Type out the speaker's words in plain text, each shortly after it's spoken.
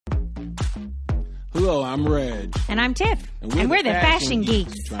Hello, I'm Reg. And I'm Tiff. And we're the Fashion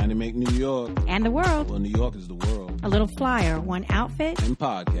Geeks. Trying to make New York. And the world. Well, New York is the world. A little flyer, one outfit. And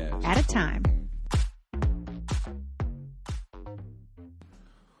podcast. At a time.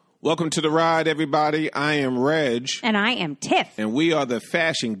 Welcome to the ride, everybody. I am Reg. And I am Tiff. And we are the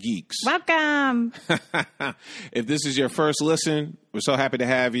Fashion Geeks. Welcome. If this is your first listen, we're so happy to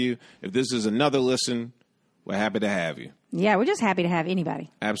have you. If this is another listen, we're happy to have you. Yeah, we're just happy to have anybody.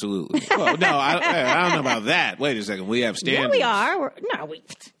 Absolutely. Well, no, I don't know about that. Wait a second. We have standards. Yeah, we are.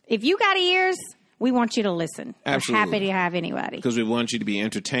 If you got ears, we want you to listen. Absolutely. We're happy to have anybody. Because we want you to be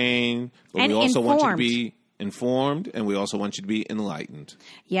entertained, but and we also informed. want you to be informed, and we also want you to be enlightened.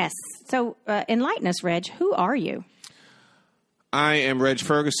 Yes. So enlighten us, Reg. Who are you? I am Reg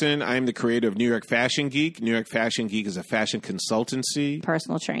Ferguson. I am the creator of New York Fashion Geek. New York Fashion Geek is a fashion consultancy.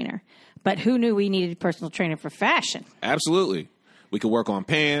 Personal trainer. But who knew we needed a personal trainer for fashion? Absolutely. We could work on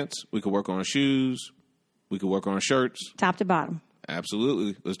pants. We could work on shoes. We could work on shirts. Top to bottom.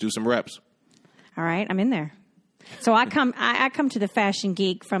 Absolutely. Let's do some reps. All right. I'm in there. So I come to the Fashion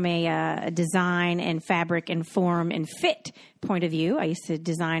Geek from a design and fabric and form and fit point of view. I used to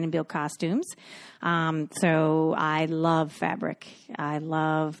design and build costumes. So I love fabric. I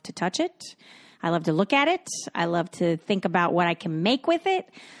love to touch it. I love to look at it. I love to think about what I can make with it.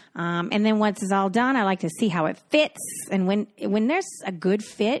 And then once it's all done, I like to see how it fits. And when there's a good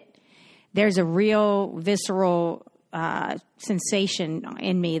fit, there's a real visceral sensation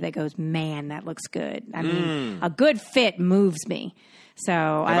in me that goes, man, that looks good. I mean, a good fit moves me. So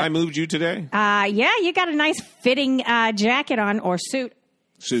Have I moved you today? Yeah, you got a nice fitting jacket on, or suit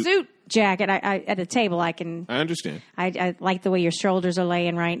jacket. I at a table. I understand. I like the way your shoulders are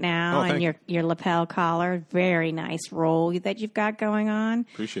laying right now, and your lapel collar. Very nice roll that you've got going on.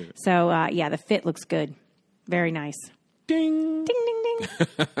 Appreciate it. So yeah, the fit looks good. Very nice. Ding ding ding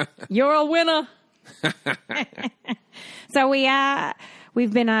ding. You're a winner. So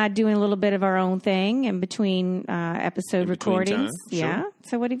we've been doing a little bit of our own thing in between episode recordings. Sure. Yeah.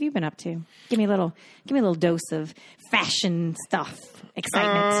 So what have you been up to? Give me a little dose of fashion stuff,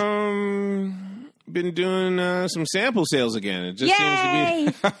 excitement. Been doing some sample sales again. It just Yay!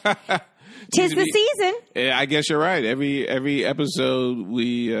 seems to be. Tis the season. Yeah, I guess you're right. Every episode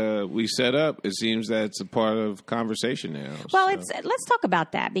we set up, it seems that's a part of conversation now. Well, let's talk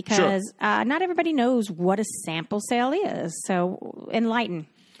about that because not everybody knows what a sample sale is. So enlighten.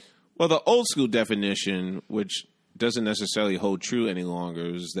 Well, the old school definition, which doesn't necessarily hold true any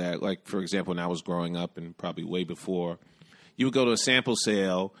longer, is that, like, for example, when I was growing up and probably way before, you would go to a sample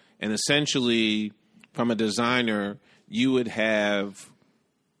sale and essentially from a designer, you would have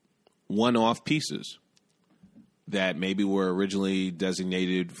one-off pieces that maybe were originally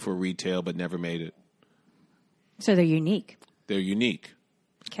designated for retail but never made it. So they're unique. They're unique.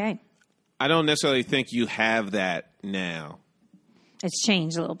 Okay. I don't necessarily think you have that now. It's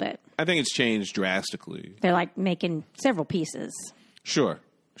changed a little bit. I think it's changed drastically. They're like making several pieces. Sure.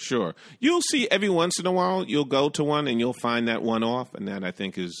 You'll see every once in a while, you'll go to one and you'll find that one off, and that I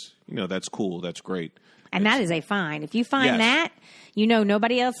think is, that's cool. That's great. And that is a find. If you find that,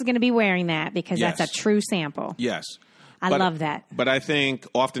 nobody else is going to be wearing that because that's a true sample. Yes. I love that. But I think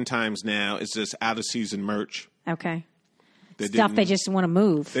oftentimes now it's just out-of-season merch. Okay. Stuff they just want to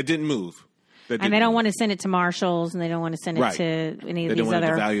move. They didn't move. And they don't want to send it to Marshalls, and they don't want to send it to any of these other... They don't want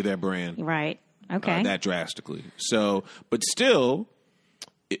to value their brand. Right. Okay. That drastically. So, but still,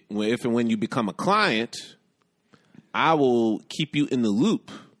 if and when you become a client, I will keep you in the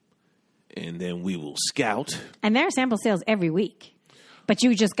loop. And then we will scout. And there are sample sales every week. But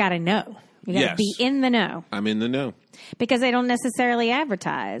you just got to know. You got to be in the know. I'm in the know. Because they don't necessarily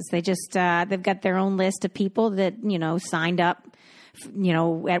advertise. They just, they've got their own list of people that, signed up,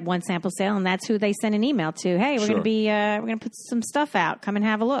 at one sample sale. And that's who they send an email to. Hey, we're going to we're going to put some stuff out. Come and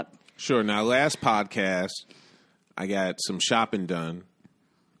have a look. Sure. Now, last podcast, I got some shopping done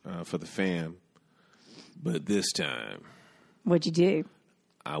for the fam. But this time. What'd you do?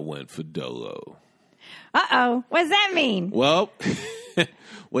 I went for Dolo. Uh-oh. What does that mean? Well,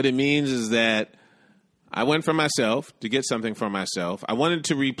 what it means is that I went for myself to get something for myself. I wanted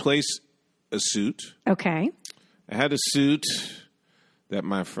to replace a suit. Okay. I had a suit that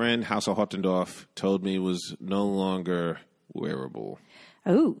my friend House of Hottendorf told me was no longer wearable.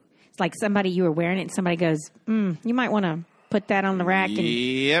 Oh. It's like you were wearing it and somebody goes, you might want to put that on the rack. And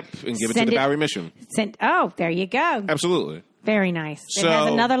and give it to the Bowery Mission. There you go. Absolutely. Very nice. It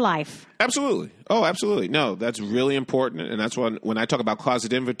has another life. Absolutely. Oh, absolutely. No, that's really important. And that's when I talk about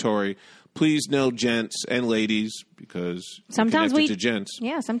closet inventory, please know gents and ladies, because sometimes to gents.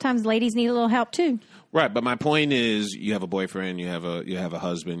 Yeah, sometimes ladies need a little help too. Right, but my point is you have a boyfriend, you have a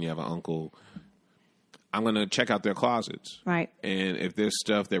husband, you have an uncle. I'm going to check out their closets. Right. And if there's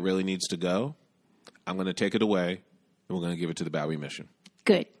stuff that really needs to go, I'm going to take it away, and we're going to give it to the Bowery Mission.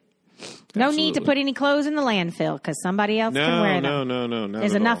 Good. No Absolutely. need to put any clothes in the landfill because somebody else can wear them. No.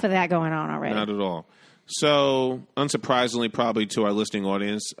 There's enough of that going on already. Not at all. So, unsurprisingly, probably to our listening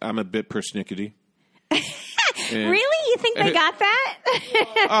audience, I'm a bit persnickety. Really? You think they got that?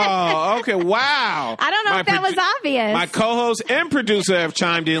 Oh, okay. Wow. I don't know if that was obvious. My co-host and producer have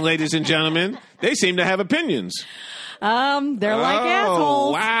chimed in, ladies and gentlemen. They seem to have opinions. They're like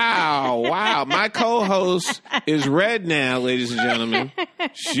assholes. Wow. My co-host is red now, ladies and gentlemen.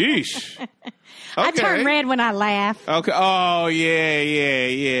 Sheesh. Okay. I turn red when I laugh. Okay. Oh,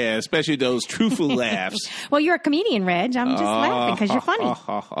 yeah. Especially those truthful laughs. Well, you're a comedian, Reg. I'm just laughing because you're funny.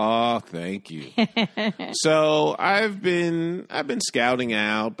 Oh, thank you. So I've been scouting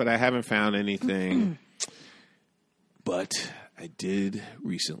out, but I haven't found anything. But I did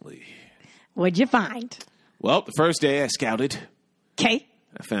recently. What'd you find? Well, the first day I scouted, Okay.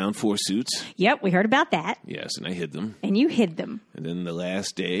 I found 4 suits. Yep, we heard about that. Yes, and I hid them. And you hid them. And then the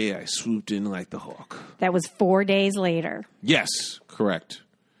last day, I swooped in like the hawk. That was 4 days later. Yes, correct.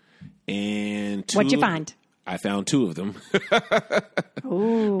 And What'd you find? I found 2 of them,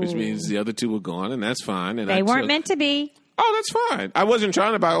 Ooh. which means the other 2 were gone, and that's fine. And They weren't meant to be. Oh, that's fine. I wasn't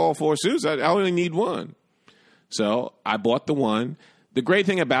trying to buy all 4 suits. I only need 1. So I bought the 1. The great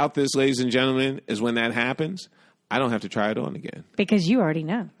thing about this, ladies and gentlemen, is when that happens, I don't have to try it on again. Because you already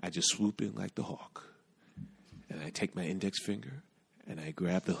know. I just swoop in like the hawk. And I take my index finger and I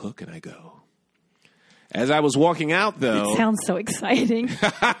grab the hook and I go. As I was walking out, though. It sounds so exciting.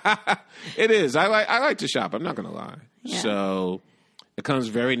 It is. I like to shop. I'm not going to lie. Yeah. So it comes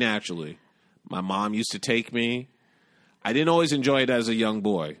very naturally. My mom used to take me. I didn't always enjoy it as a young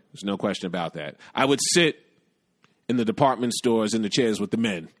boy. There's no question about that. I would sit in the department stores in the chairs with the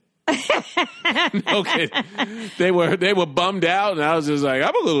men. No kidding. They were bummed out, and I was just like,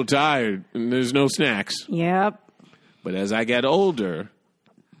 I'm a little tired, and there's no snacks. Yep. But as I got older,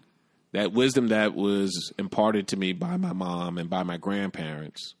 that wisdom that was imparted to me by my mom and by my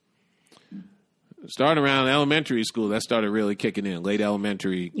grandparents, starting around elementary school, that started really kicking in. Late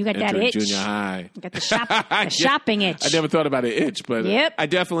elementary, You got that entering itch. junior high. You got the shopping itch. I never thought about an itch, but Yep. I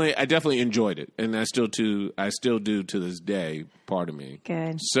definitely enjoyed it, and I still do to this day. Part of me.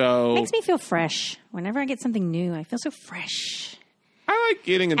 Good. So Makes me feel fresh. Whenever I get something new, I feel so fresh. I like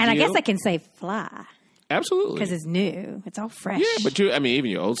getting a deal. And I guess I can say fly Absolutely. because it's new. It's all fresh. Yeah, but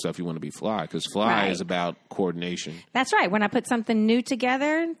even your old stuff, you want to be fly because fly Right. is about coordination. That's right. When I put something new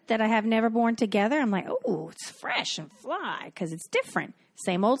together that I have never worn together, I'm like, oh, it's fresh and fly because it's different.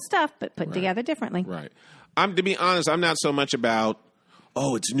 Same old stuff, but put together differently. Right. To be honest, I'm not so much about,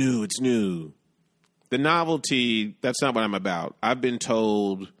 it's new. The novelty, that's not what I'm about. I've been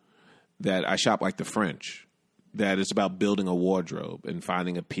told that I shop like the French, that it's about building a wardrobe and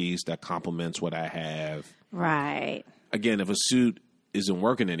finding a piece that complements what I have. Right. Again, if a suit isn't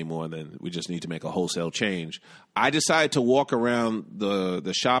working anymore, then we just need to make a wholesale change. I decided to walk around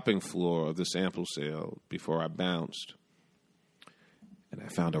the shopping floor of the sample sale before I bounced, and I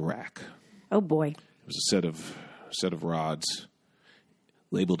found a rack. Oh, boy. It was a set of rods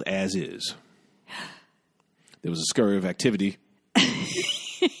labeled as is. There was a scurry of activity.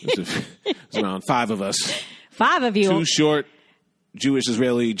 It was around 5 of us. 5 of you. 2 short Jewish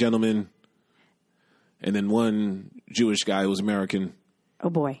Israeli gentlemen, and then 1 Jewish guy who was American,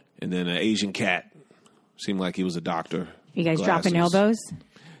 Oh, boy. and then an Asian cat. Seemed like he was a doctor. You guys Glasses. dropping elbows?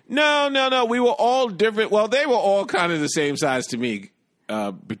 No. We were all different. Well, they were all kind of the same size to me,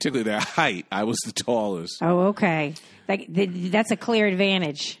 particularly their height. I was the tallest. Oh, okay. That's a clear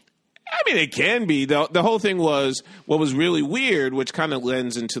advantage. I mean, it can be. The whole thing was, what was really weird, which kind of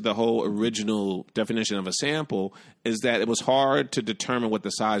lends into the whole original definition of a sample, is that it was hard to determine what the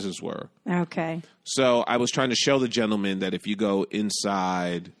sizes were. Okay. So I was trying to show the gentleman that if you go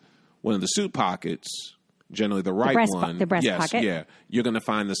inside one of the suit pockets, generally the right one. The breast yes, pocket. Yeah, you're going to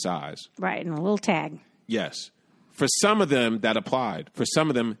find the size. Right, and a little tag. Yes. For some of them, that applied. For some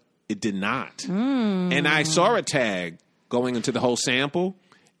of them, it did not. And I saw a tag going into the whole sample.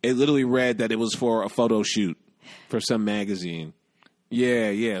 It literally read that it was for a photo shoot for some magazine.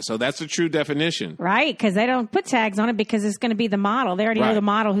 Yeah. So that's the true definition. Right, because they don't put tags on it because it's going to be the model. They already know Right. the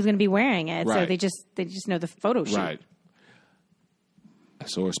model who's going to be wearing it. So Right. they just know the photo shoot. Right. I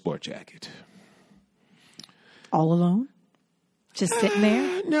saw a sport jacket. All alone? Just sitting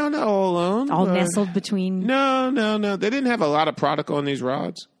there? No, not all alone. All but- nestled between... No. They didn't have a lot of product on these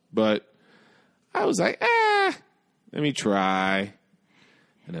rods, but I was like, let me try.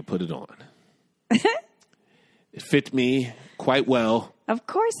 And I put it on. It fit me quite well. Of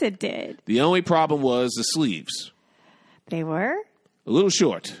course it did. The only problem was the sleeves. They were? A little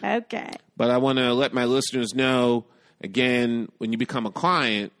short. Okay. But I want to let my listeners know, again, when you become a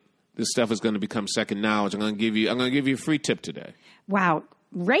client, this stuff is going to become second knowledge. I'm going to give you a free tip today. Wow.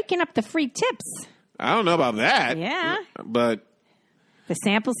 Raking up the free tips. I don't know about that. Yeah. But the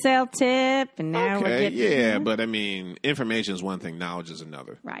sample sale tip, and now we're getting... Yeah, but I mean, information is one thing, knowledge is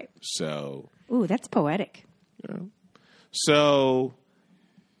another. Right. So... Ooh, that's poetic. Yeah. So,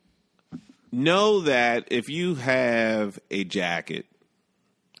 know that if you have a jacket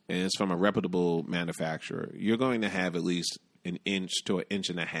and it's from a reputable manufacturer, you're going to have at least an inch to an inch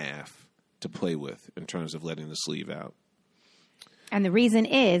and a half to play with in terms of letting the sleeve out. And the reason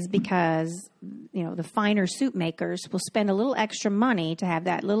is because, the finer suit makers will spend a little extra money to have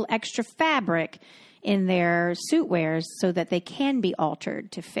that little extra fabric in their suit wears so that they can be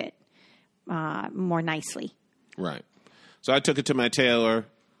altered to fit more nicely. Right. So I took it to my tailor,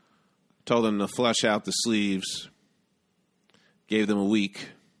 told him to flush out the sleeves, gave them a week,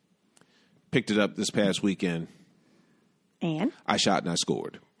 picked it up this past weekend. And? I shot and I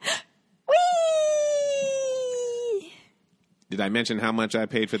scored. Whee! Did I mention how much I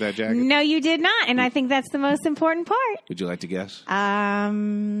paid for that jacket? No, you did not, and I think that's the most important part. Would you like to guess?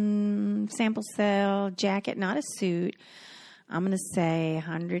 Sample sale jacket, not a suit. I'm going to say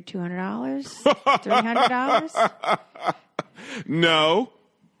 $100, $200, $300. No.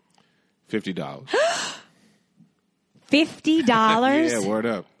 $50. $50? Yeah, word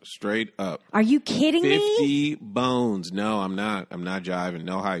up. Straight up. Are you kidding me? 50 bones. No, I'm not. I'm not jiving.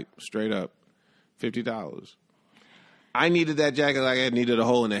 No hype. Straight up. $50. I needed that jacket like I needed a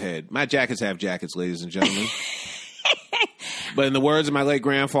hole in the head. My jackets have jackets, ladies and gentlemen. But in the words of my late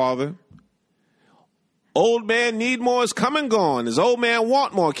grandfather, old man need more is come and gone. His old man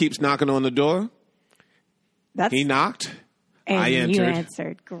want more keeps knocking on the door. He knocked. And I entered. You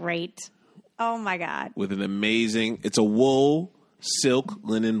answered. Great. Oh, my God. With an amazing, it's a wool silk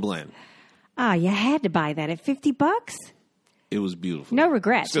linen blend. Oh, you had to buy that at $50? It was beautiful. No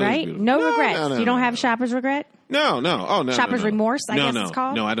regrets, Still right? No regrets. No, you don't have shopper's regret? No. Oh, no. Shopper's remorse, I guess it's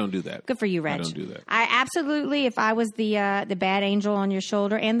called? No, I don't do that. Good for you, Reg. I don't do that. I absolutely, if I was the bad angel on your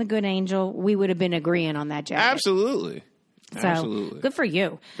shoulder and the good angel, we would have been agreeing on that jacket. Absolutely. So, Absolutely. Good for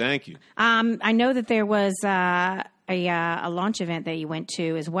you. Thank you. I know that there was a launch event that you went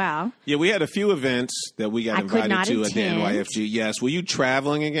to as well. Yeah, we had a few events that we got invited to at the attend. NYFG. Yes. Were you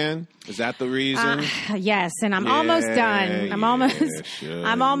traveling again? Is that the reason? Yes, and I'm almost done. I'm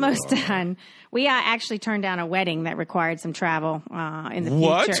almost done. We actually turned down a wedding that required some travel in the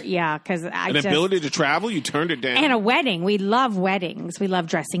future. Yeah, because ability to travel, you turned it down. And a wedding. We love weddings. We love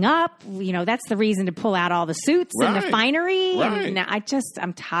dressing up. That's the reason to pull out all the suits and the finery. Right. And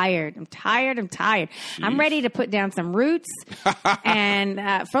I'm tired. Jeez. I'm ready to put down some roots,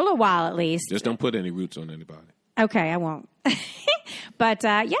 and for a little while at least. Just don't put any roots on anybody. Okay, I won't. But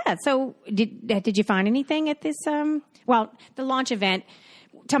so did you find anything at this? The launch event.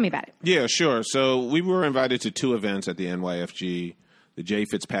 Tell me about it. Yeah, sure. So we were invited to two events at the NYFG. The J.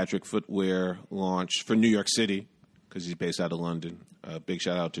 Fitzpatrick footwear launch for New York City, because he's based out of London. Big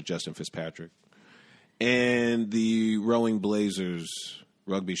shout out to Justin Fitzpatrick. And the Rowing Blazers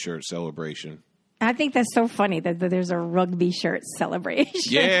rugby shirt celebration. I think that's so funny that there's a rugby shirt celebration.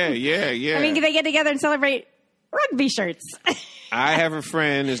 Yeah. I mean, they get together and celebrate rugby shirts. I have a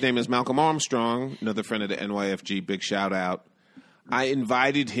friend. His name is Malcolm Armstrong, another friend of the NYFG. Big shout out. I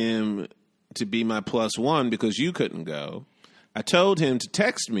invited him to be my plus one because you couldn't go. I told him to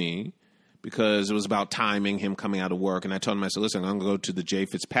text me because it was about timing, him coming out of work. And I told him, I said, listen, I'm going to go to the J.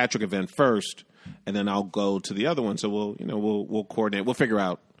 Fitzpatrick event first, and then I'll go to the other one. So we'll coordinate. We'll figure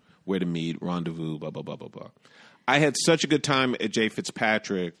out where to meet, rendezvous, blah, blah, blah, blah, blah. I had such a good time at J.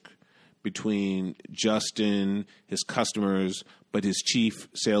 Fitzpatrick between Justin, his customers, but his chief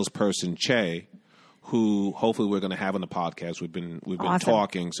salesperson, Che, who hopefully we're going to have on the podcast. We've been awesome.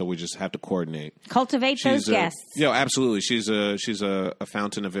 Talking, so we just have to coordinate. Cultivate those guests. Yeah, absolutely. She's a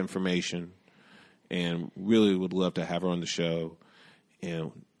fountain of information, and really would love to have her on the show.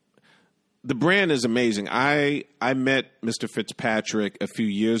 The brand is amazing. I met Mr. Fitzpatrick a few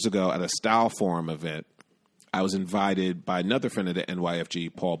years ago at a Style Forum event. I was invited by another friend of the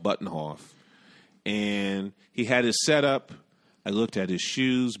NYFG, Paul Buttonhoff, and he had his setup. I looked at his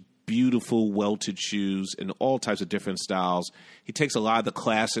shoes. Beautiful welted shoes in all types of different styles. He takes a lot of the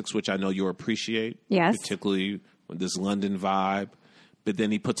classics, which I know you appreciate. Yes. Particularly with this London vibe. But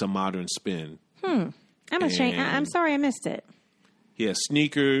then he puts a modern spin. I'm ashamed. I'm sorry I missed it. He has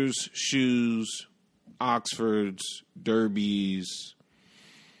sneakers, shoes, Oxfords, derbies.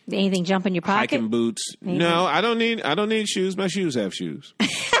 Anything jump in your pocket? Hiking boots. Anything? No, I don't need shoes. My shoes have shoes.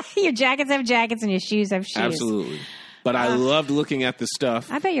 Your jackets have jackets and your shoes have shoes. Absolutely. But I loved looking at the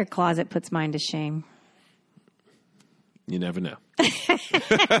stuff. I bet your closet puts mine to shame. You never know.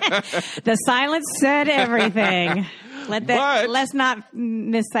 The silence said everything. Let's not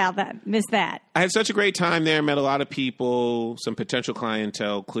miss that. I had such a great time there. Met a lot of people, some potential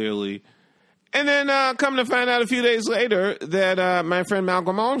clientele, clearly. And then come to find out a few days later that my friend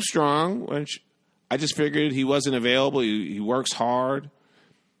Malcolm Armstrong, which I just figured he wasn't available. He works hard.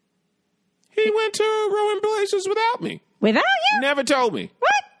 He went to Rowing Places without me. Without you? Never told me.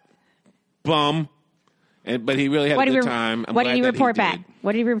 What? Bum. But he really had a good time. What did he report back?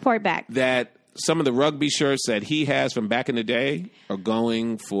 What did he report back? That some of the rugby shirts that he has from back in the day are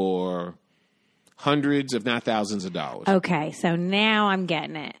going for hundreds, if not thousands of dollars. Okay, so now I'm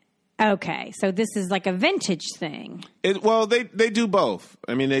getting it. Okay, so this is like a vintage thing. Well, they do both.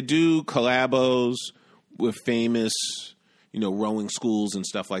 I mean, they do collabos with famous, rowing schools and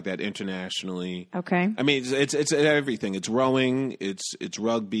stuff like that internationally. Okay. I mean, it's everything. It's rowing. It's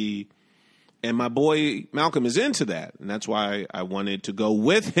rugby. And my boy Malcolm is into that, and that's why I wanted to go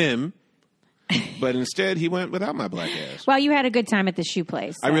with him. But instead, he went without my black ass. Well, you had a good time at the shoe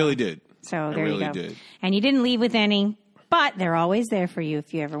place. So. I really did. So there you go. Did. And you didn't leave with any, but they're always there for you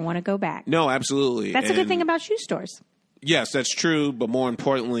if you ever want to go back. No, absolutely. That's a good thing about shoe stores. Yes, that's true. But more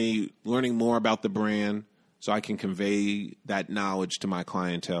importantly, learning more about the brand so I can convey that knowledge to my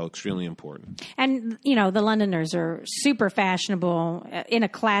clientele, extremely important. And, the Londoners are super fashionable in a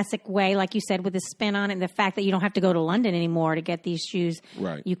classic way, like you said, with a spin on it. And the fact that you don't have to go to London anymore to get these shoes.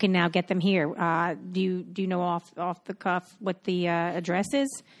 Right. You can now get them here. Do you know off the cuff what the address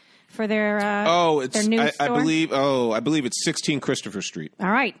is for their their new store? I believe it's 16 Christopher Street. All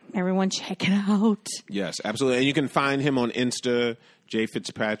right. Everyone check it out. Yes, absolutely. And you can find him on Insta, J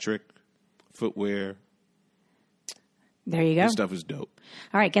Fitzpatrick Footwear. There you go. This stuff is dope.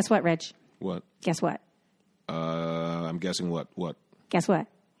 All right. Guess what, Reg? What? Guess what? I'm guessing what? What? Guess what?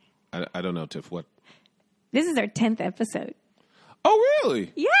 I don't know, Tiff. What? This is our 10th episode. Oh,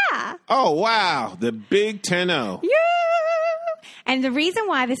 really? Yeah. Oh, wow. The big 10-0. Yeah. And the reason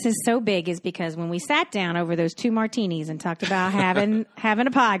why this is so big is because when we sat down over those 2 martinis and talked about having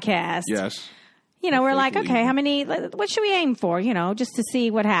a podcast. Yes. We're like, okay, what should we aim for? Just to see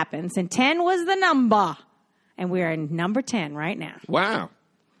what happens. And 10 was the number. And we're in number 10 right now. Wow.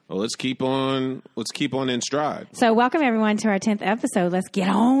 Well, let's keep on in stride. So welcome, everyone, to our 10th episode. Let's get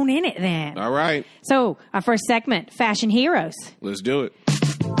on in it then. All right. So our first segment, Fashion Heroes. Let's do it.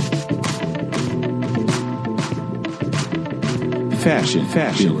 Fashion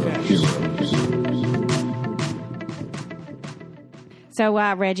Heroes.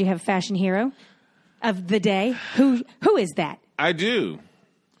 So, Reg, you have a fashion hero of the day. Who is that? I do.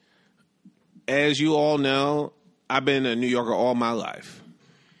 As you all know, I've been a New Yorker all my life.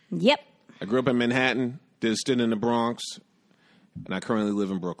 Yep. I grew up in Manhattan, did a stint in the Bronx, and I currently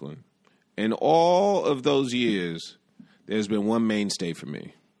live in Brooklyn. In all of those years, there's been one mainstay for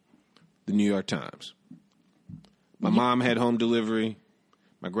me, the New York Times. My mom had home delivery.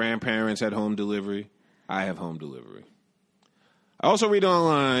 My grandparents had home delivery. I have home delivery. I also read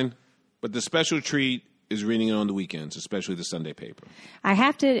online, but the special treat is reading it on the weekends, especially the Sunday paper. I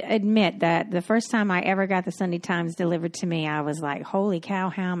have to admit that the first time I ever got the Sunday Times delivered to me, I was like, holy cow,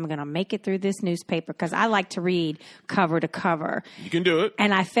 how am I going to make it through this newspaper? Because I like to read cover to cover. You can do it.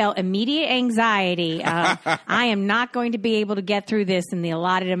 And I felt immediate anxiety. I am not going to be able to get through this in the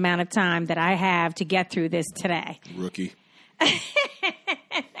allotted amount of time that I have to get through this today. Rookie.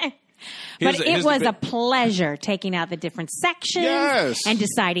 But it was a pleasure taking out the different sections and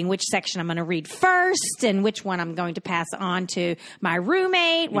deciding which section I'm going to read first and which one I'm going to pass on to my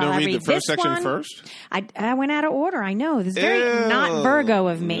roommate while I read the first this section one. First? I went out of order. I know. This is very not Virgo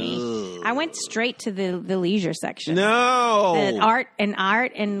of me. I went straight to the leisure section. No. Art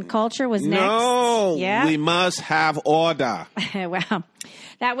and culture was next. No. Yeah. We must have order. Well,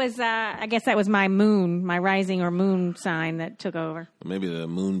 that was, I guess that was my rising or moon sign that took over. Maybe the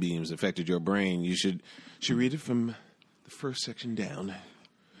moonbeams affected your brain. You should read it from the first section down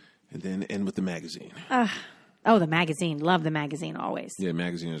and then end with the magazine. The magazine. Love the magazine always. Yeah,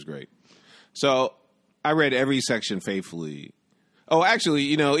 magazine is great. So I read every section faithfully. Oh, actually,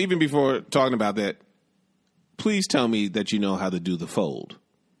 even before talking about that, please tell me that you know how to do the fold.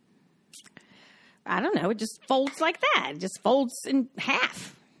 I don't know. It just folds like that. It just folds in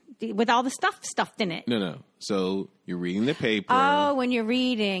half. with all the stuff stuffed in it. No. So you're reading the paper. Oh, when you're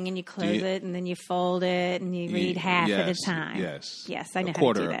reading and you close it and then you fold it and you read half at a time. Yes, I know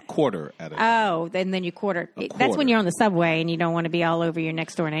how to do that. Quarter at a time. Oh, and then you quarter. That's when you're on the subway and you don't want to be all over your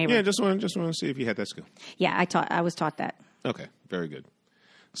next door neighbor. Yeah, just want to see if you had that skill. Yeah, I was taught that. Okay, very good.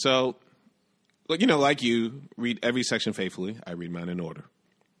 So, like you, read every section faithfully. I read mine in order.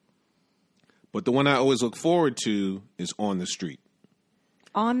 But the one I always look forward to is On the Street.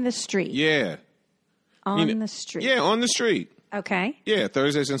 On the street. Yeah. On the street. Yeah, on the street. Okay. Yeah,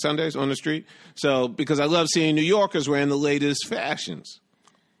 Thursdays and Sundays on the street. So, because I love seeing New Yorkers wearing the latest fashions.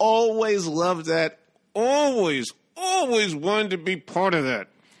 Always loved that. Always wanted to be part of that.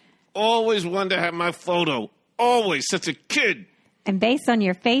 Always wanted to have my photo. Always, such a kid. And based on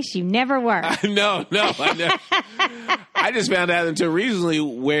your face, you never were. No, I never. I just found out until recently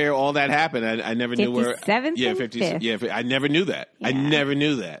where all that happened. I never knew where. 57th Yeah, and 57th. 5th. Yeah, I never knew that. Yeah. I never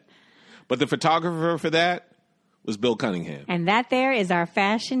knew that. But the photographer for that was Bill Cunningham. And that there is our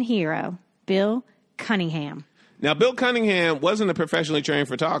fashion hero, Bill Cunningham. Now, Bill Cunningham wasn't a professionally trained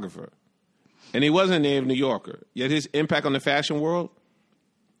photographer, and he wasn't a native New Yorker. Yet his impact on the fashion world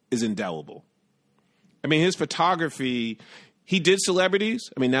is indelible. I mean, his photography, he did celebrities.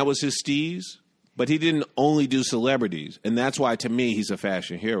 I mean, that was his steez. But he didn't only do celebrities. And that's why, to me, he's a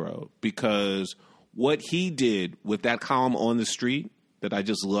fashion hero. Because what he did with that column On the Street that I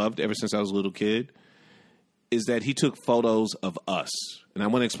just loved ever since I was a little kid is that he took photos of us. And I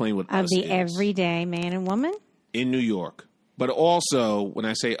want to explain what us is. Of the everyday man and woman? In New York. But also, when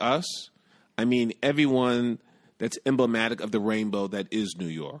I say us, I mean everyone that's emblematic of the rainbow that is New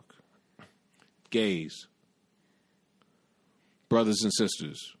York. Gays. Brothers and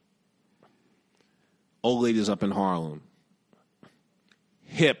sisters. Old ladies up in Harlem.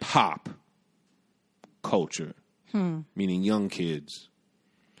 Hip hop culture, meaning young kids.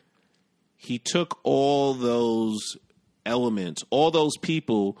 He took all those elements, all those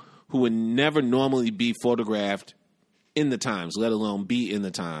people who would never normally be photographed in the Times, let alone be in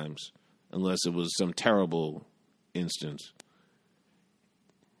the Times, unless it was some terrible instance.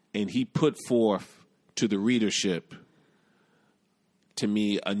 And he put forth to the readership, to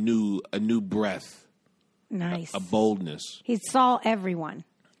me, a new breath. Nice. A boldness. He saw everyone.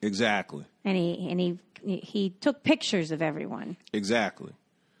 Exactly. And he took pictures of everyone. Exactly.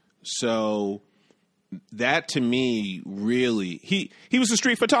 So that to me really he was a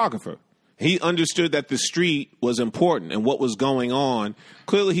street photographer. He understood that the street was important and what was going on.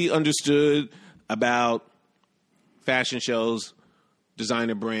 Clearly he understood about fashion shows,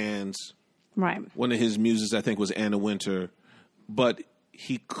 designer brands. Right. One of his muses I think was Anna Wintour, but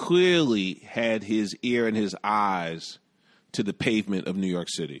he clearly had his ear and his eyes to the pavement of New York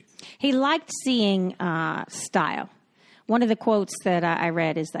City. He liked seeing style. One of the quotes that I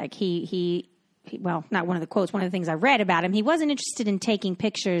read is like well, not one of the quotes, one of the things I read about him, he wasn't interested in taking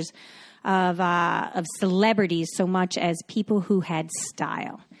pictures of celebrities so much as people who had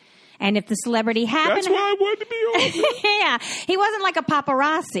style. And if the celebrity happened... That's why I wanted to be on it. Yeah. He wasn't like a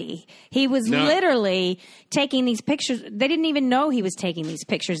paparazzi. He was literally taking these pictures. They didn't even know he was taking these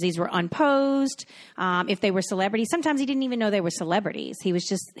pictures. These were unposed. If they were celebrities, sometimes he didn't even know they were celebrities. He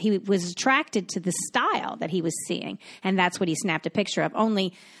was attracted to the style that he was seeing. And that's what he snapped a picture of.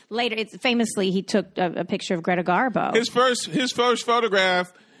 Only later, famously, he took a picture of Greta Garbo. His first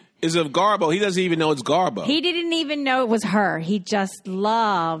photograph is of Garbo. He doesn't even know it's Garbo. He didn't even know it was her. He just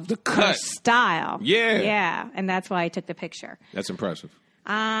loved the cut. Her style. Yeah. Yeah. And that's why I took the picture. That's impressive.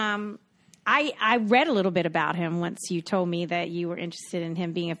 I read a little bit about him once you told me that you were interested in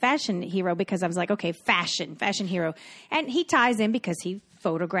him being a fashion hero, because I was like, okay, fashion hero. And he ties in because he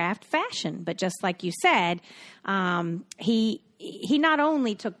photographed fashion. But just like you said, he not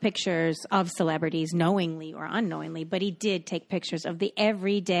only took pictures of celebrities knowingly or unknowingly, but he did take pictures of the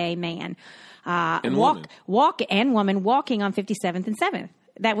everyday man and woman walking on 57th and 7th.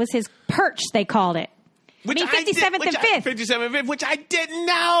 That was his perch, they called it. 57th and 5th. 57th and 5th, which I didn't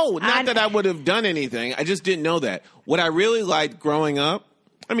know. Not that I would have done anything. I just didn't know that. What I really liked growing up,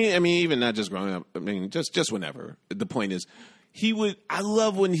 I mean, even not just growing up, I mean, just whenever. The point is, I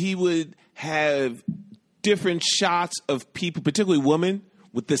love when he would have different shots of people, particularly women,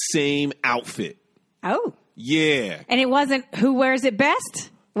 with the same outfit. Oh. Yeah. And it wasn't who wears it best?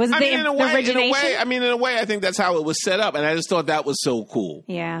 Was it the origination? In a way, I think that's how it was set up. And I just thought that was so cool.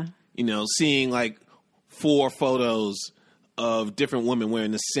 Yeah. You know, seeing like 4 photos of different women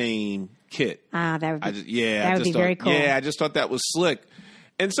wearing the same kit. That would be very cool. Yeah, I just thought that was slick.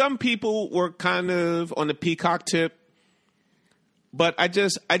 And some people were kind of on the peacock tip. But I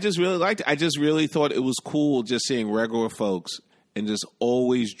just really liked it. I just really thought it was cool just seeing regular folks and just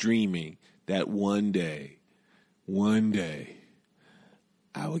always dreaming that one day,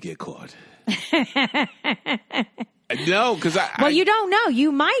 I will get caught. No, because you don't know.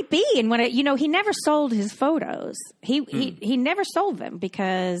 You might be, and he never sold his photos. He never sold them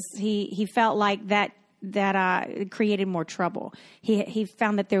because he felt like that created more trouble. He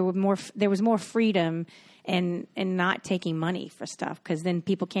found that there was more freedom in not taking money for stuff, because then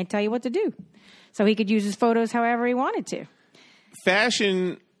people can't tell you what to do. So he could use his photos however he wanted to.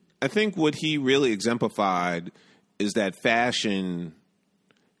 Fashion, I think what he really exemplified is that fashion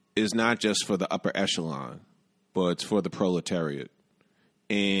is not just for the upper echelon, but it's for the proletariat.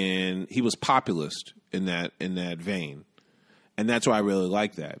 And he was populist in that vein. And that's why I really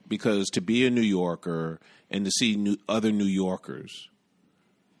like that, because to be a New Yorker and to see other New Yorkers,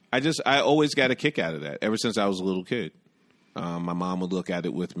 I always got a kick out of that ever since I was a little kid. My mom would look at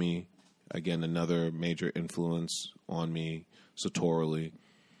it with me. Again, another major influence on me sartorially.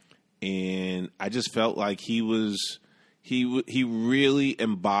 And I just felt like he really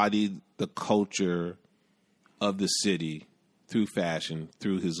embodied the culture of the city through fashion,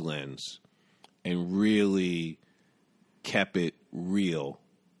 through his lens, and really kept it real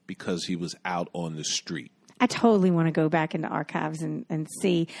because he was out on the street. I totally want to go back into archives and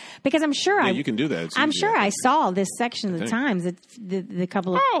see, because I'm sure you can do that. I'm sure I saw this section of the Times.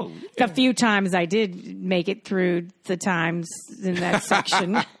 A few times I did make it through the Times in that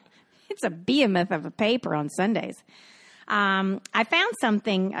section. It's a behemoth of a paper on Sundays. I found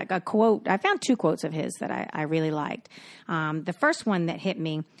a quote. I found two quotes of his that I really liked. The first one that hit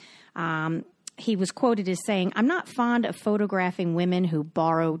me, he was quoted as saying, "I'm not fond of photographing women who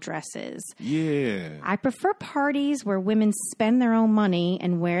borrow dresses. Yeah. I prefer parties where women spend their own money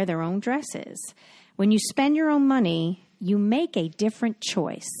and wear their own dresses. When you spend your own money, you make a different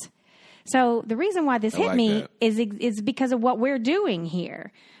choice." So the reason why this hit me is because of what we're doing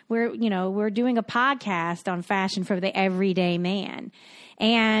here. We're doing a podcast on fashion for the everyday man.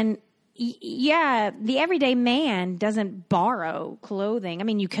 And the everyday man doesn't borrow clothing. I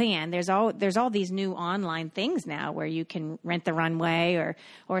mean, you can. There's all these new online things now where you can rent the runway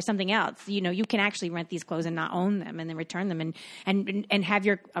or something else. You can actually rent these clothes and not own them and then return them and have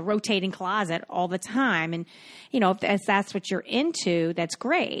a rotating closet all the time. And if that's what you're into, that's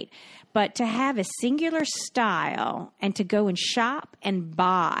great. But to have a singular style and to go and shop and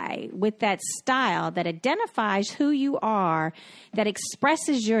buy with that style that identifies who you are, that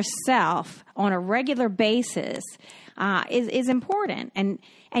expresses yourself on a regular basis, is important. And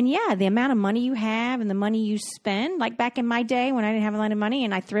the amount of money you have and the money you spend, like back in my day when I didn't have a lot of money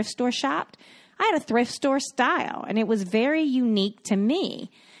and I thrift store shopped, I had a thrift store style, and it was very unique to me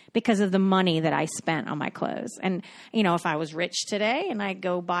because of the money that I spent on my clothes. And, if I was rich today and I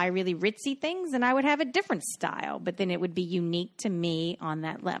go buy really ritzy things, then I would have a different style, but then it would be unique to me on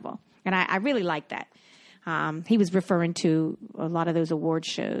that level. And I really like that. He was referring to a lot of those award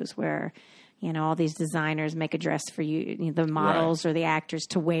shows where, all these designers make a dress for you, the models or the actors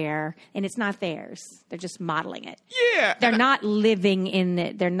to wear, and it's not theirs. They're just modeling it. Yeah. They're not living in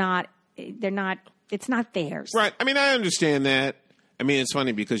it. It's not theirs. Right. I mean, I understand that. I mean, it's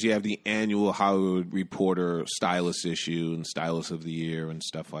funny because you have the annual Hollywood Reporter stylist issue and stylist of the year and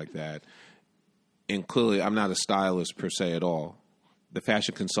stuff like that. And clearly, I'm not a stylist per se at all. The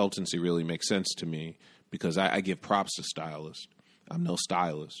fashion consultancy really makes sense to me because I give props to stylists. I'm no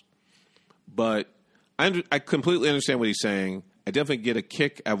stylist. But I completely understand what he's saying. I definitely get a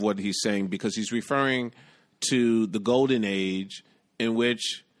kick out of what he's saying because he's referring to the golden age in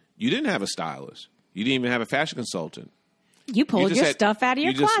which you didn't have a stylist. You didn't even have a fashion consultant. You pulled your stuff out of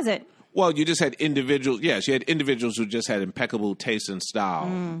your closet. Well, you just had individuals. Yes, you had individuals who just had impeccable taste and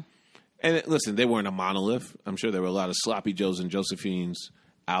style. And listen, they weren't a monolith. I'm sure there were a lot of sloppy Joes and Josephines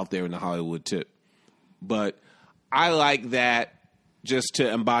out there in the Hollywood tip. But I like that just to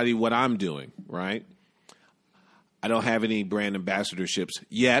embody what I'm doing, right? I don't have any brand ambassadorships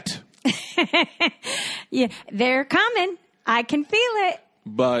yet. Yeah, they're coming. I can feel it.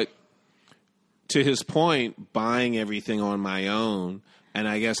 But to his point, buying everything on my own, and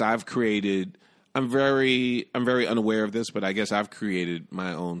I guess I've created. I'm very unaware of this, but I guess I've created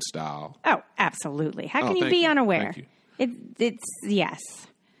my own style. Oh, absolutely! How can you be unaware? Thank you. It's yes,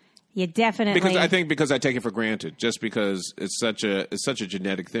 you definitely. Because I take it for granted, just because it's such a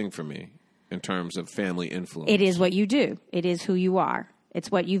genetic thing for me in terms of family influence. It is what you do. It is who you are. It's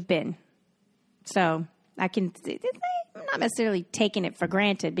what you've been. So I can. I'm not necessarily taking it for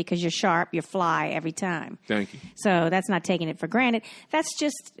granted because you're sharp, you're fly every time. Thank you. So that's not taking it for granted. That's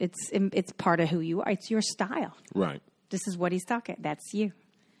just, it's part of who you are. It's your style. Right. This is what he's talking. That's you.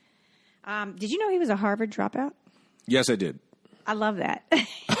 Did you know he was a Harvard dropout? Yes, I did. I love that.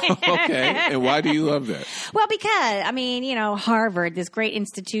 Okay. And why do you love that? Well, because, I mean, you know, Harvard, this great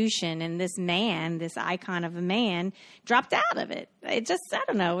institution, and this man, this icon of a man, dropped out of it. It just, I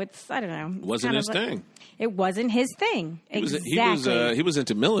don't know. It Wasn't his thing. It wasn't his thing. Exactly. He was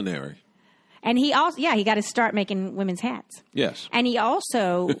into millinery. And he also, he got to start making women's hats. Yes. And he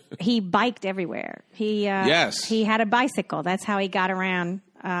also, he biked everywhere. He had a bicycle. That's how he got around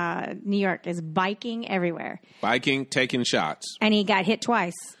New York, is biking everywhere. Biking, taking shots. And he got hit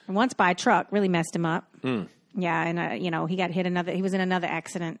twice. Once by a truck, really messed him up. Mm. Yeah, and, he got hit he was in another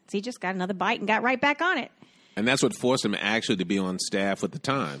accident. So he just got another bike and got right back on it. And that's what forced him actually to be on staff with the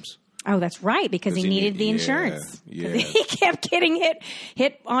Times. Oh, that's right, because he needed the insurance. Yeah. He kept getting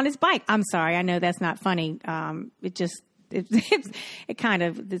hit on his bike. I'm sorry, I know that's not funny. It kind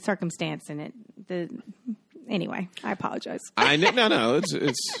of, the circumstance in it. Anyway, I apologize. No,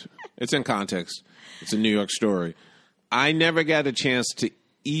 it's in context. It's a New York story. I never got a chance to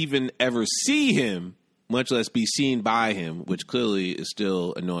even ever see him, much less be seen by him, which clearly is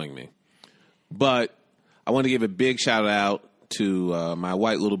still annoying me. But I want to give a big shout out to my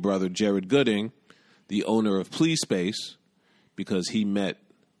white little brother, Jared Gooding, the owner of Please Space, because he met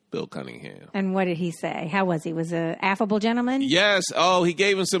Bill Cunningham. And what did he say? How was he? Was an affable gentleman? Yes. Oh, he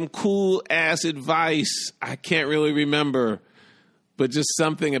gave him some cool ass advice. I can't really remember, but just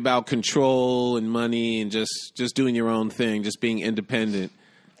something about control and money and just doing your own thing, just being independent.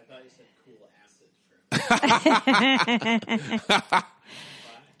 I thought you said cool acid.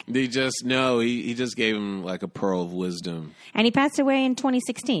 He just gave him like a pearl of wisdom. And he passed away in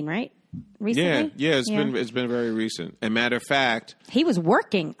 2016, right? Recently? Yeah, it's been very recent. And matter of fact, he was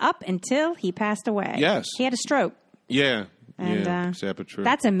working up until he passed away. Yes. He had a stroke. Yeah. And sad but true.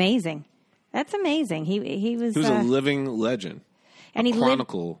 That's amazing. He was a living legend. And he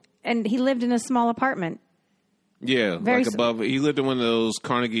lived in a small apartment. Yeah, he lived in one of those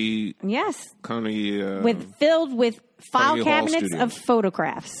Carnegie. Yes. Carnegie filled with file Carnegie cabinets of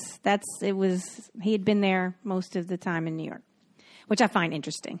photographs. He had been there most of the time in New York, which I find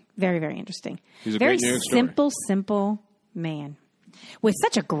interesting. Very, very interesting. He's a very great New York story. simple man with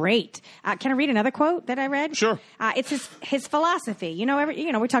such a great. Can I read another quote that I read? Sure. It's his philosophy.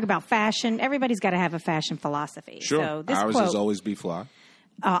 We talk about fashion. Everybody's got to have a fashion philosophy. Sure. So this Ours quote, is always be fly.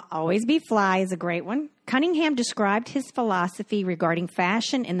 Always be fly is a great one. Cunningham described his philosophy regarding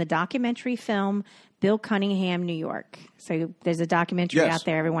fashion in the documentary film Bill Cunningham, New York. So there's a documentary out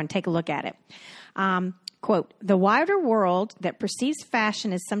there. Everyone take a look at it. Quote, the wider world that perceives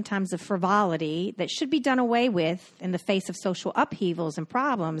fashion as sometimes a frivolity that should be done away with in the face of social upheavals and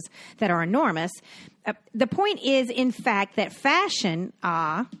problems that are enormous. The point is, in fact, that fashion,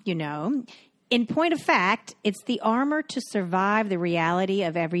 in point of fact, it's the armor to survive the reality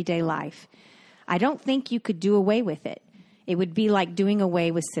of everyday life. I don't think you could do away with it. It would be like doing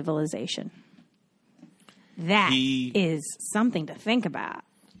away with civilization. That is something to think about.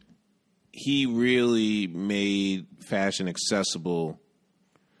 He really made fashion accessible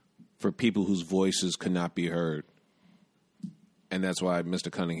for people whose voices could not be heard. And that's why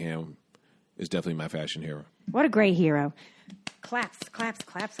Mr. Cunningham is definitely my fashion hero. What a great hero. Claps, claps,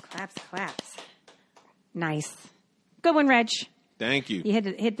 claps, claps, claps. Nice. Good one, Reg. Thank you. You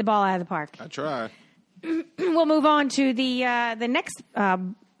hit the ball out of the park. I try. We'll move on to the next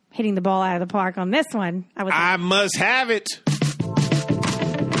hitting the ball out of the park on this one. I must have it.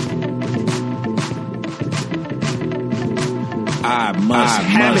 I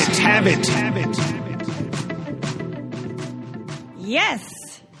must have it.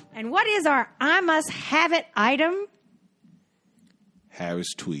 Yes. And what is our I must have it item?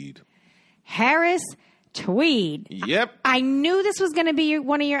 Harris Tweed. Harris Tweed. Yep. I knew this was going to be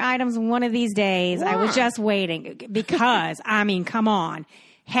one of your items one of these days. Why? I was just waiting because, come on.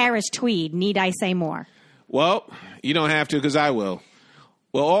 Harris Tweed. Need I say more? Well, you don't have to because I will.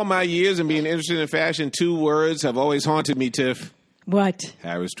 Well, all my years in being interested in fashion, 2 words have always haunted me, Tiff. What?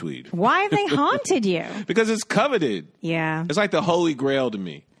 Harris Tweed. Why have they haunted you? Because it's coveted. Yeah. It's like the Holy Grail to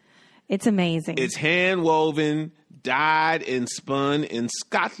me. It's amazing. It's hand-woven, dyed and spun in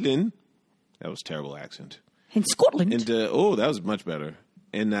Scotland. That was a terrible accent. In Scotland? That was much better.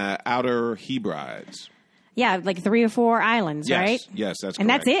 In Outer Hebrides. Yeah, like 3 or 4 islands, yes. right? Yes, that's correct. And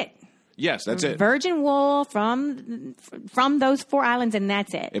that's it. Yes, that's it. Virgin wool from those 4 islands, and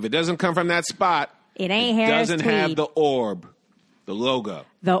that's it. If it doesn't come from that spot, it ain't Harris Tweed. It doesn't have the orb, the logo.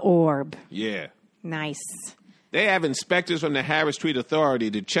 The orb. Yeah. Nice. They have inspectors from the Harris Tweed Authority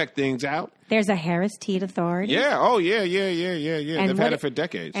to check things out. There's a Harris Tweed Authority? Yeah. Oh, yeah. They've had it for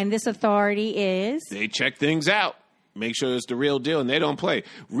decades. And this authority is? They check things out. Make sure it's the real deal, and they don't play.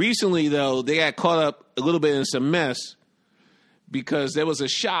 Recently, though, they got caught up a little bit in some mess because there was a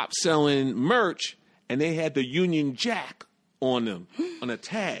shop selling merch and they had the Union Jack on them on a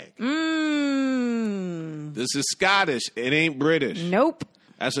tag. This is Scottish. It ain't British. Nope.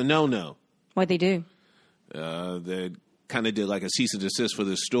 That's a no-no. What'd they do? They kind of did like a cease and desist for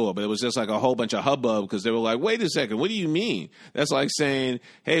this store, but it was just like a whole bunch of hubbub because they were like, wait a second, what do you mean? That's like saying,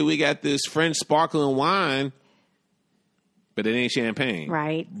 hey, we got this French sparkling wine, but it ain't champagne.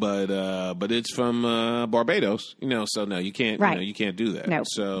 Right. But it's from Barbados, so no, you can't, right. You can't do that. No.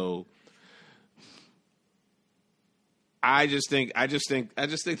 So I just think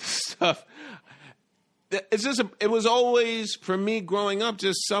the stuff, it was always, for me growing up,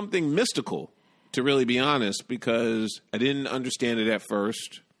 just something mystical, to really be honest, because I didn't understand it at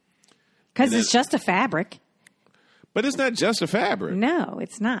first. Because it's just a fabric. But it's not just a fabric. No,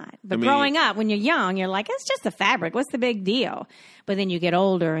 it's not. But growing up, when you're young, you're like, it's just a fabric. What's the big deal? But then you get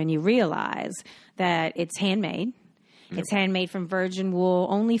older and you realize that it's handmade. Yep. It's handmade from virgin wool,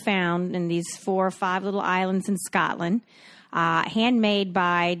 only found in these 4 or 5 little islands in Scotland. Handmade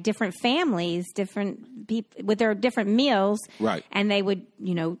by different families, different people with their different meals. Right. And they would,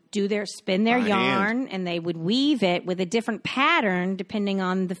 spin their by yarn hand. and they would weave it with a different pattern depending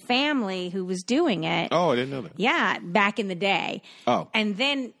on the family who was doing it. Oh, I didn't know that. Yeah, back in the day. Oh. And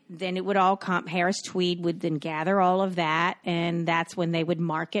then it would all come. Harris Tweed would then gather all of that, and that's when they would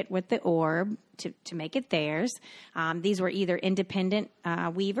mark it with the orb to make it theirs. These were either independent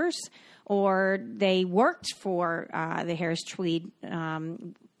weavers, or they worked for the Harris Tweed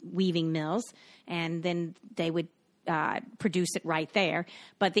weaving mills, and then they would produce it right there.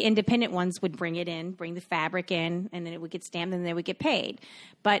 But the independent ones would bring the fabric in, and then it would get stamped, and they would get paid.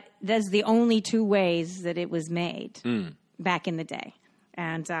 But that's the only 2 ways that it was made back in the day.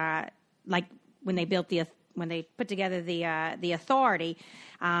 And like when they built when they put together the authority,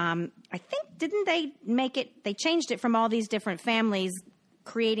 I think, didn't they make it? They changed it from all these different families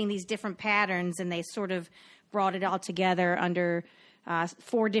creating these different patterns, and they sort of brought it all together under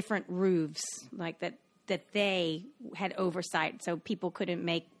 4 different roofs, like that they had oversight, so people couldn't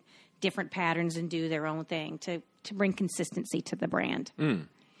make different patterns and do their own thing to bring consistency to the brand.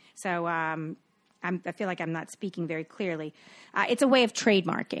 So I feel like I'm not speaking very clearly. It's a way of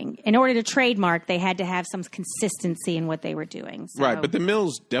trademarking. In order to trademark, they had to have some consistency in what they were doing. So, right, but the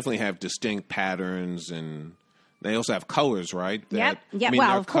mills definitely have distinct patterns, and they also have colors, right? Yep.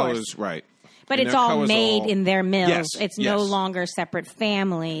 Well, of colors, course. Right. But it's all made in their mills. Yes, it's no longer separate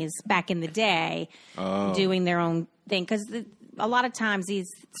families back in the day doing their own thing. Because a lot of times these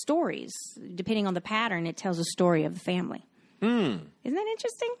stories, depending on the pattern, it tells a story of the family. Isn't that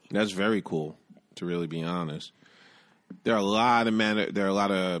interesting? That's very cool, to really be honest. There are a lot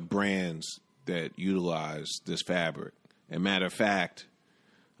of brands that utilize this fabric. And matter of fact,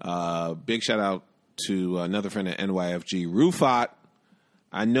 big shout out to another friend at NYFG, Rufat.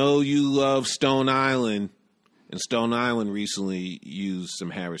 I know you love Stone Island, and Stone Island recently used some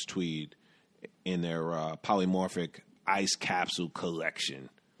Harris Tweed in their polymorphic ice capsule collection.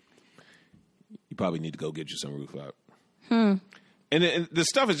 You probably need to go get you some Rufat. And the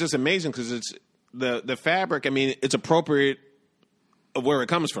stuff is just amazing because it's the fabric. I mean, it's appropriate of where it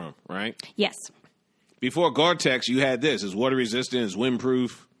comes from, right? Yes. Before Gore-Tex, you had this. It's water resistant. It's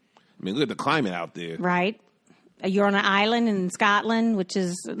windproof. I mean, look at the climate out there. Right. You're on an island in Scotland, which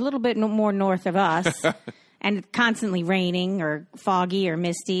is a little bit more north of us, and it's constantly raining or foggy or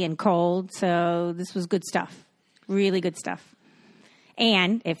misty and cold. So this was good stuff. Really good stuff.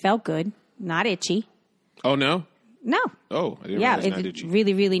 And it felt good, not itchy. Oh, no? No. Oh, I didn't realize not itchy.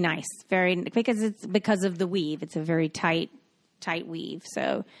 Really, really nice. Because of the weave. It's a very tight weave.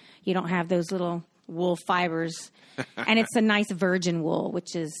 So you don't have those little wool fibers. And it's a nice virgin wool,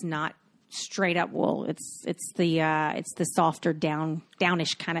 which is not straight up wool. It's the softer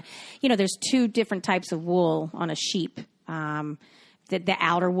downish kind of. There's 2 different types of wool on a sheep. The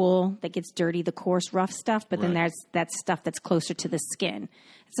outer wool that gets dirty, the coarse, rough stuff, but then there's that stuff that's closer to the skin.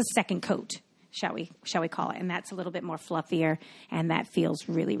 It's a second coat, shall we call it? And that's a little bit more fluffier, and that feels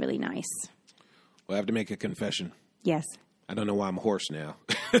really, really nice. Well, I have to make a confession. Yes. I don't know why I'm hoarse now.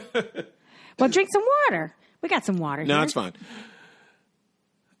 Well, drink some water. We got some water here. No, it's fine.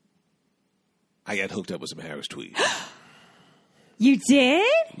 I got hooked up with some Harris Tweed. You did?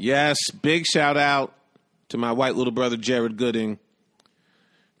 Yes. Big shout out to my white little brother, Jared Gooding,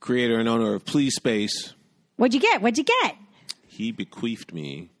 creator and owner of Please Space. What'd you get? He bequeathed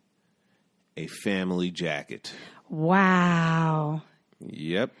me a family jacket. Wow.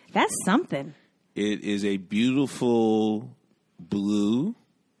 Yep. That's something. It is a beautiful blue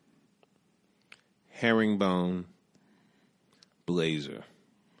herringbone blazer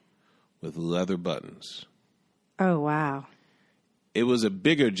with leather buttons. Oh, wow. it was a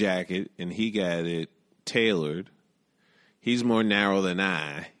bigger jacket, and he got it tailored. He's more narrow than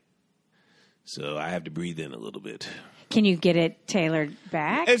I, so I have to breathe in a little bit. Can you get it tailored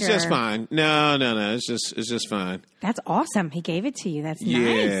back? It's just fine. No. It's just fine. That's awesome. He gave it to you. That's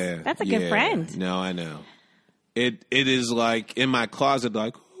Yeah, nice. That's a good friend. No, I know. It is like in my closet,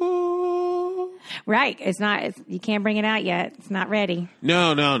 like, oh. Right. It's not. You can't bring it out yet. It's not ready.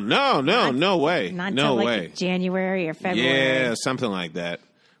 No way. Not no until way. like January or February. Yeah, something like that.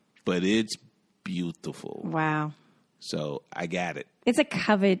 But it's beautiful. Wow. So I got it. It's a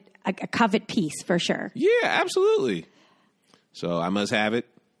covet piece for sure. Yeah, absolutely. So I must have it.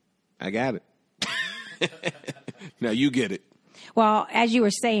 I got it. Now you get it. Well, as you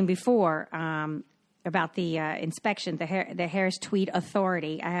were saying before about the inspection, the Harris Tweed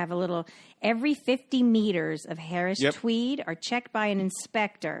Authority, I have a little, every 50 meters of Harris Tweed are checked by an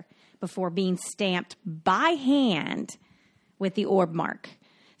inspector before being stamped by hand with the orb mark.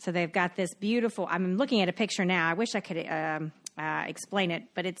 So they've got this beautiful, I'm looking at a picture now. I wish I could explain it,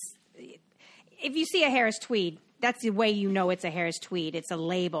 but it's, if you see a Harris Tweed, that's the way you know it's a Harris Tweed. It's a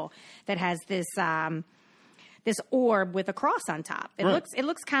label that has this this orb with a cross on top. It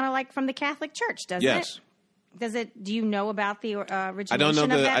looks kind of like from the Catholic Church, doesn't it? Yes. Does it? Do you know about the origination I don't know of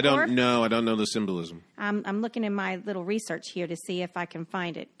that orb? I don't know the symbolism. I'm looking in my little research here to see if I can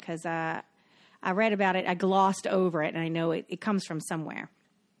find it because I read about it. I glossed over it, and I know it comes from somewhere.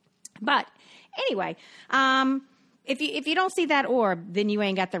 But anyway, if you don't see that orb, then you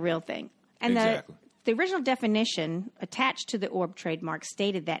ain't got the real thing. And exactly. The original definition attached to the orb trademark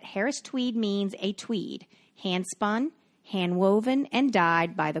stated that Harris Tweed means a tweed, hand-spun, hand-woven, and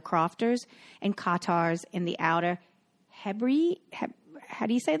dyed by the crofters and cottars in the outer how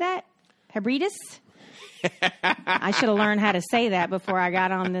do you say that? Hebrides? I should have learned how to say that before I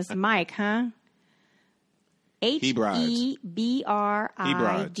got on this mic, huh? Hebrides.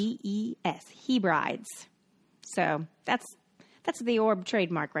 Hebrides. So that's the orb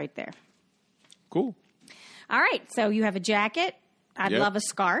trademark right there. Cool. All right. So you have a jacket. I'd love a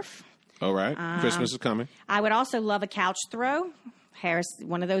scarf. All right. Christmas is coming. I would also love a couch throw. Harris,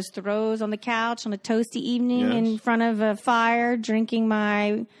 one of those throws on the couch on a toasty evening in front of a fire, drinking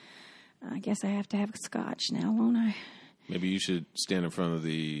my, I guess I have to have a scotch now, won't I? Maybe you should stand in front of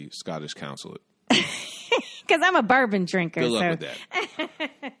the Scottish consulate. Because I'm a bourbon drinker. Good luck with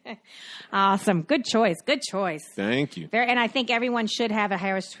that. Awesome. Good choice. Thank you. And I think everyone should have a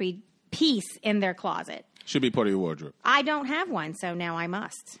Harris Tweed piece in their closet. Should be part of your wardrobe. I don't have one, so now I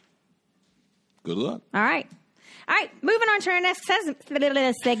must. Good luck. All right. Moving on to our next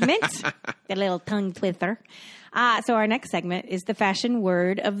segment. The little tongue twister. So our next segment is the fashion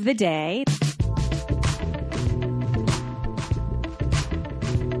word of the day.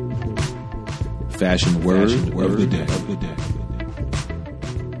 Fashion word of the day.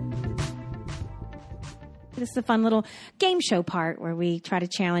 This is a fun little game show part where we try to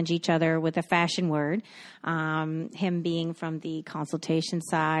challenge each other with a fashion word. Him being from the consultation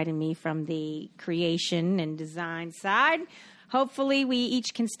side and me from the creation and design side. Hopefully we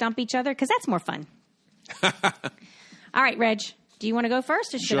each can stump each other because that's more fun. All right, Reg, do you want to go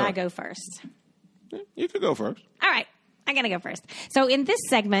first or should I go first? You could go first. All right. I'm going to go first. So in this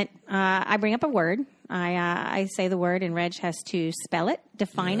segment, I bring up a word. I say the word, and Reg has to spell it,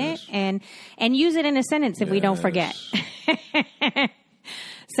 define it, and use it in a sentence if we don't forget.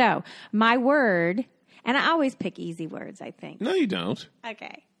 So my word, and I always pick easy words, I think. No, you don't.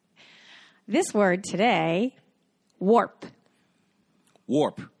 Okay. This word today, warp.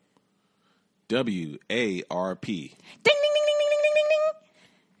 Warp. W-A-R-P. Ding, ding, ding, ding, ding, ding, ding, ding.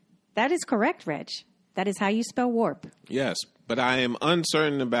 That is correct, Reg. That is how you spell warp. Yes, but I am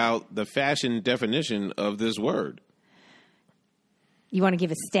uncertain about the fashion definition of this word. You want to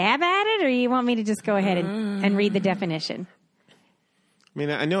give a stab at it, or you want me to just go ahead and read the definition? I mean,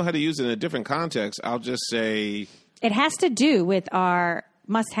 I know how to use it in a different context. I'll just say... It has to do with our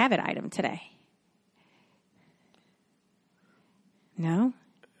must-have-it item today. No?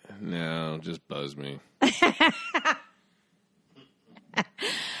 No, just buzz me.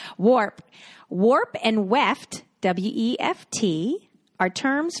 Warp. Warp and weft, W-E-F-T, are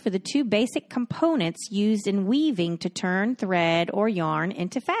terms for the two basic components used in weaving to turn thread or yarn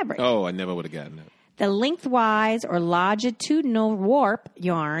into fabric. Oh, I never would have gotten that. The lengthwise or longitudinal warp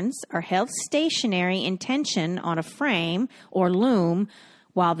yarns are held stationary in tension on a frame or loom,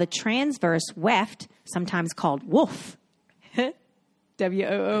 while the transverse weft, sometimes called woof,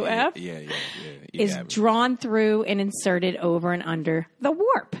 W-O-O-F, is drawn through and inserted over and under the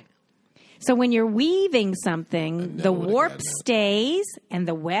warp. So when you're weaving something, the warp stays and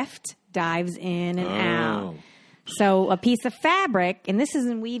the weft dives in and out. So a piece of fabric, and this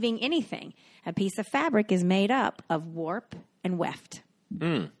isn't weaving anything, a piece of fabric is made up of warp and weft.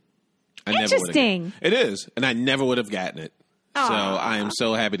 Interesting. It is, and I never would have gotten it. Aww. So I am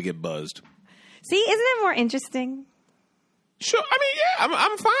so happy to get buzzed. See, isn't it more interesting? Sure. I mean, yeah,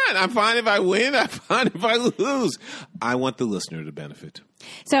 I'm fine. I'm fine if I win. I'm fine if I lose. I want the listener to benefit.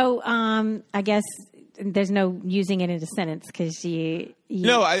 So I guess there's no using it in a sentence because you.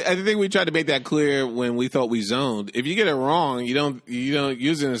 No, I think we tried to make that clear when we thought we zoned. If you get it wrong, you don't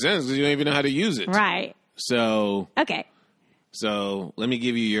use it in a sentence because you don't even know how to use it. Right. So. Okay. So let me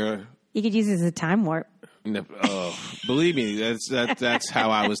give you your. You could use it as a time warp. No, believe me, that's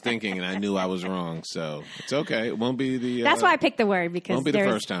how I was thinking, and I knew I was wrong. So it's okay. It won't be the. That's why I picked the word because won't be the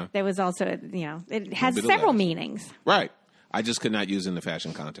first time. There was also, it has several meanings. Right. I just could not use it in the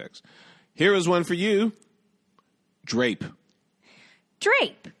fashion context. Here is one for you. Drape.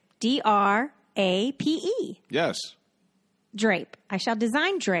 Drape. DRAPE. Yes. Drape. I shall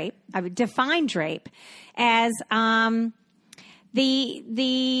design drape. I would define drape as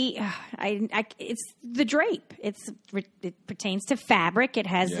it's the drape. It pertains to fabric.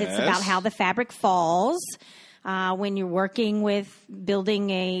 It's about how the fabric falls. When you're working with building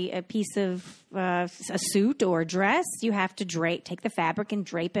a piece of a suit or a dress, you have to take the fabric and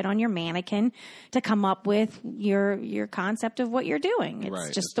drape it on your mannequin to come up with your concept of what you're doing.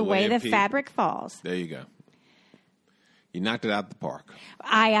 It's just the way the fabric falls. There you go. You knocked it out the park.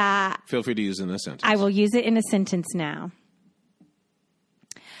 Feel free to use it in a sentence. I will use it in a sentence now.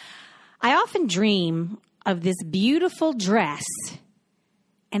 I often dream of this beautiful dress,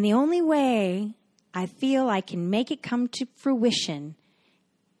 and the only way I feel I can make it come to fruition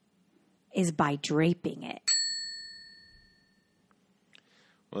is by draping it.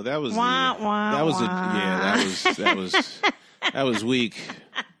 Well, that was that was weak.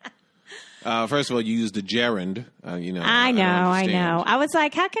 First of all, you used the gerund. I know. I was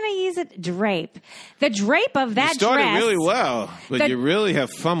like, how can I use it? Drape. The drape of that dress. You started really well, but you really have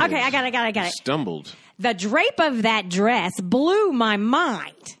fumbled. Okay, I got it. Stumbled. The drape of that dress blew my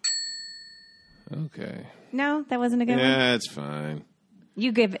mind. Okay. No, that wasn't a good one? Yeah, it's fine.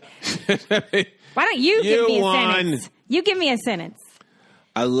 You give it. Why don't you give me a sentence? You give me a sentence.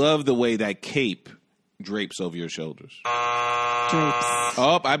 I love the way that cape drapes over your shoulders. Drapes.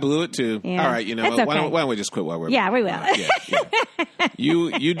 Oh, I blew it too. Yeah. All right, what? Okay. Why don't we just quit while we're... Yeah, we will.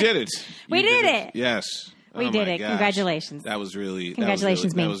 You did it. We did it. Yes. We did it. Gosh. Congratulations. That was really...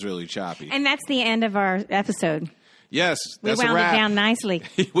 Congratulations, That was really choppy. And that's the end of our episode. Yes, that's we wound a wrap. it down nicely.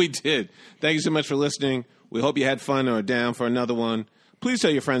 We did. Thank you so much for listening. We hope you had fun or are down for another one. Please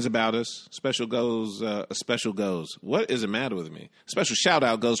tell your friends about us. Special goes. What is the matter with me? Special shout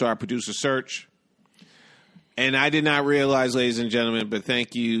out goes to our producer, Search. And I did not realize, ladies and gentlemen, but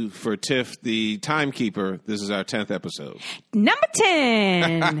thank you for Tiff, the timekeeper. This is our 10th episode. Number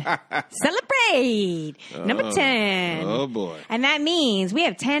 10. Celebrate. Number 10. Oh, boy. And that means we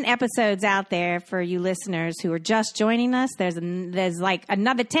have 10 episodes out there for you listeners who are just joining us. There's like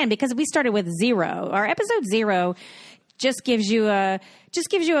another 10 because we started with 0. Our episode 0 just gives you a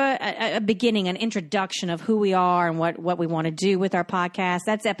beginning, an introduction of who we are and what we want to do with our podcast.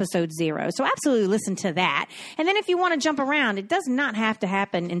 That's episode 0. So absolutely listen to that. And then if you want to jump around, it does not have to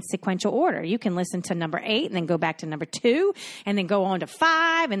happen in sequential order. You can listen to number 8 and then go back to number 2 and then go on to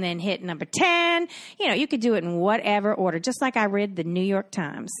 5 and then hit number 10. You could do it in whatever order, just like I read the New York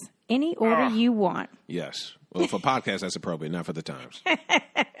Times. Any order you want. Yes. Well, for podcasts, that's appropriate, not for the Times.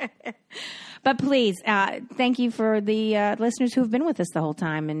 But please, thank you for the listeners who have been with us the whole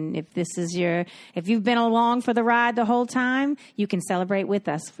time. And if you've been along for the ride the whole time, you can celebrate with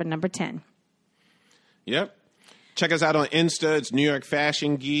us for number 10. Yep. Check us out on Insta. It's New York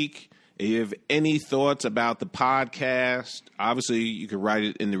Fashion Geek. If you have any thoughts about the podcast, obviously you can write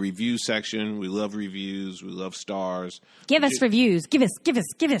it in the review section. We love reviews. We love stars. Give us reviews. Give us.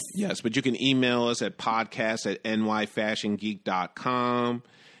 Yes, but you can email us at podcast@nyfashiongeek.com.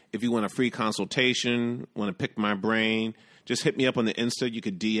 If you want a free consultation, want to pick my brain, just hit me up on the Insta. You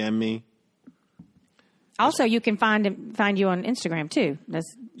could DM me. Also, you can find you on Instagram, too.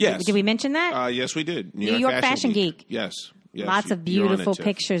 Yes. Did we mention that? Yes, we did. New York Fashion Geek. Yes. Lots of beautiful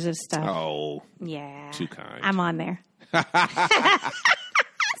pictures of stuff. Oh. Yeah. Too kind. I'm on there.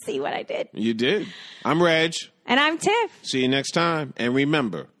 See what I did? You did. I'm Reg. And I'm Tiff. See you next time. And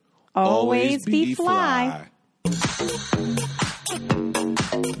remember, always be fly.